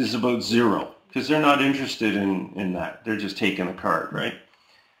is about 0, because they're not interested in that. They're just taking a card, right?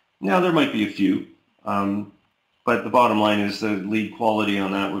 Now there might be a few, but the bottom line is the lead quality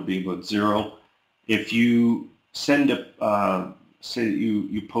on that would be about 0. If you send say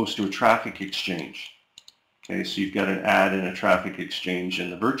you post to a traffic exchange, okay, so you've got an ad in a traffic exchange in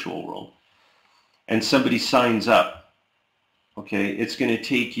the virtual world, and somebody signs up, okay, it's going to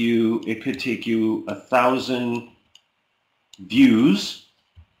take you, it could take you 1,000 views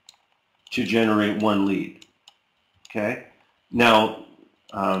to generate 1 lead, okay? Now,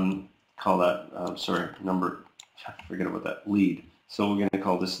 call that, sorry, number, forget about that, lead. So we're going to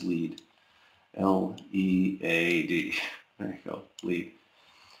call this lead, L-E-A-D. There you go, lead.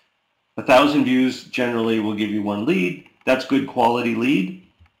 1,000 views generally will give you 1 lead. That's good quality lead,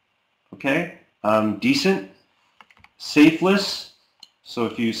 okay? Decent. Safe list. So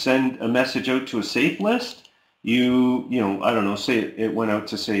if you send a message out to a safe list, you know, I don't know, say it went out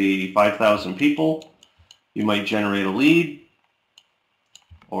to say 5,000 people, you might generate a lead,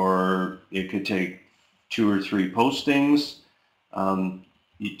 or it could take 2 or 3 postings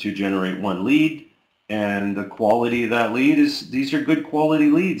to generate 1 lead. And the quality of that lead is, these are good quality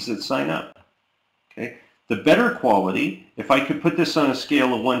leads that sign up. Okay. The better quality, if I could put this on a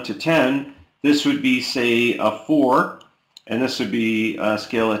scale of 1 to 10, this would be, say, a 4, and this would be a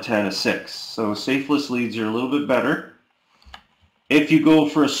scale of 10, a 6. So safe list leads are a little bit better. If you go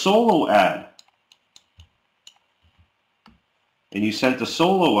for a solo ad, and you sent the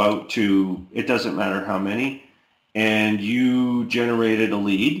solo out to, it doesn't matter how many, and you generated a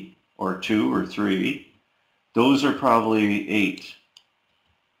lead, or 2 or 3, those are probably 8.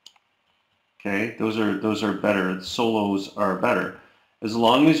 Okay, those are better. The solos are better. As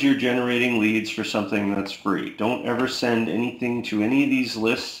long as you're generating leads for something that's free. Don't ever send anything to any of these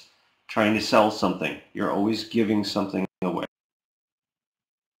lists trying to sell something. You're always giving something away.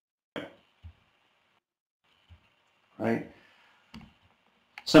 Right?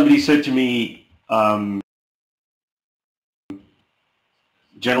 Somebody said to me,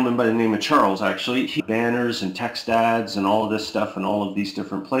 gentleman by the name of Charles, actually, he banners and text ads and all of this stuff in all of these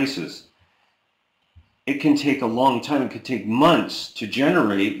different places. It can take a long time. It could take months to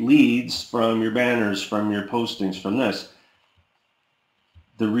generate leads from your banners, from your postings, from this.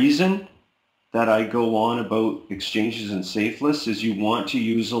 The reason that I go on about exchanges and safe lists is you want to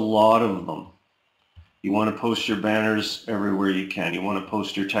use a lot of them. You want to post your banners everywhere you can. You want to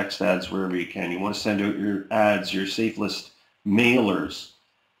post your text ads wherever you can. You want to send out your ads, your safe list mailers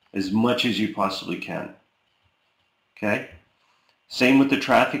as much as you possibly can. Okay? Same with the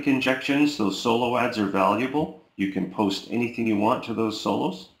traffic injections. Those solo ads are valuable. You can post anything you want to those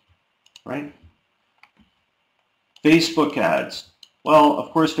solos, right? Facebook ads. Well,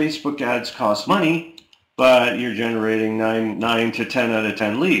 of course, Facebook ads cost money, but you're generating 9 to 10 out of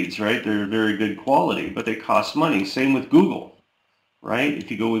 10 leads, right? They're very good quality, but they cost money. Same with Google, right? If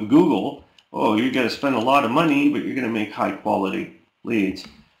you go with Google, oh, you're going to spend a lot of money, but you're going to make high quality leads.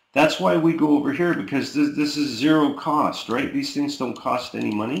 That's why we go over here, because this is zero cost, right? These things don't cost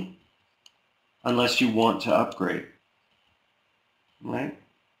any money unless you want to upgrade, right?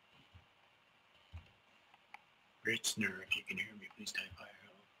 Ritzner, if you can hear me, please type hi.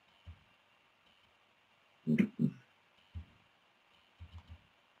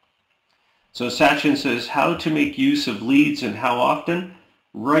 So Sachin says, how to make use of leads and how often?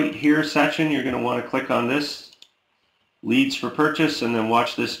 Right here, Sachin, you're going to want to click on this, leads for purchase, and then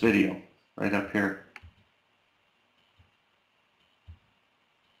watch this video right up here.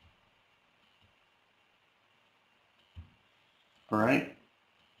 All right.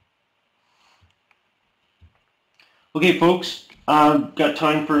 Okay, folks, got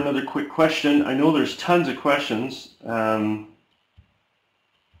time for another quick question. I know there's tons of questions. I'm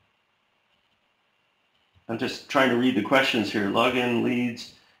just trying to read the questions here. Login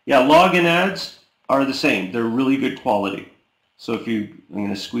leads. Yeah, login ads are the same. They're really good quality. So if I'm going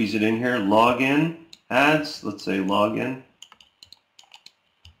to squeeze it in here, login ads, let's say login,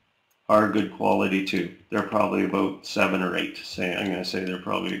 are good quality too. They're probably about 7 or 8. I'm going to say they're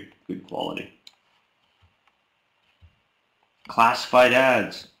probably good quality. Classified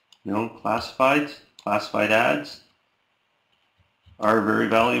ads, classified ads are very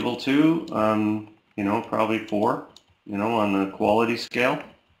valuable too. Probably 4, on the quality scale.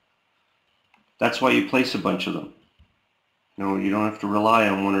 That's why you place a bunch of them. You don't have to rely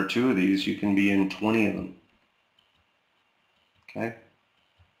on 1 or 2 of these. You can be in 20 of them. Okay.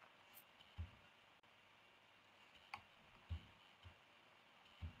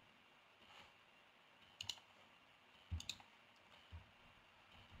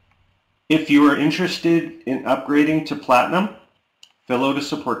 If you are interested in upgrading to Platinum, fill out a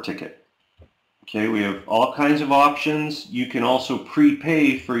support ticket. Okay, we have all kinds of options. You can also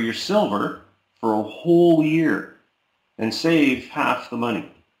prepay for your Silver for a whole year and save half the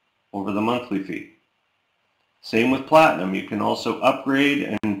money over the monthly fee. Same with Platinum. You can also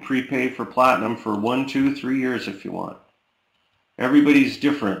upgrade and prepay for Platinum for 1, 2, 3 years if you want. Everybody's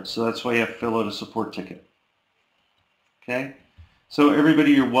different, so that's why you have to fill out a support ticket. Okay, so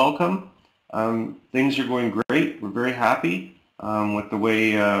everybody, you're welcome. Things are going great. We're very happy with the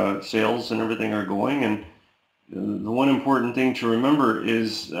way sales and everything are going. And the one important thing to remember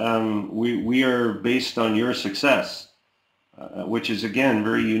is we are based on your success, which is, again,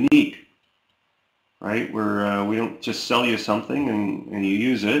 very unique, right? We don't just sell you something and you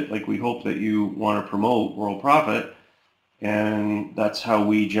use it. Like, we hope that you want to promote World Profit, and that's how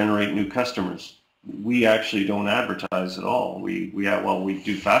we generate new customers. We actually don't advertise at all. We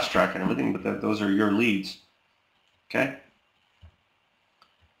do fast track and everything, but those are your leads. Okay?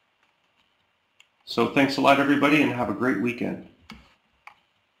 So thanks a lot, everybody, and have a great weekend.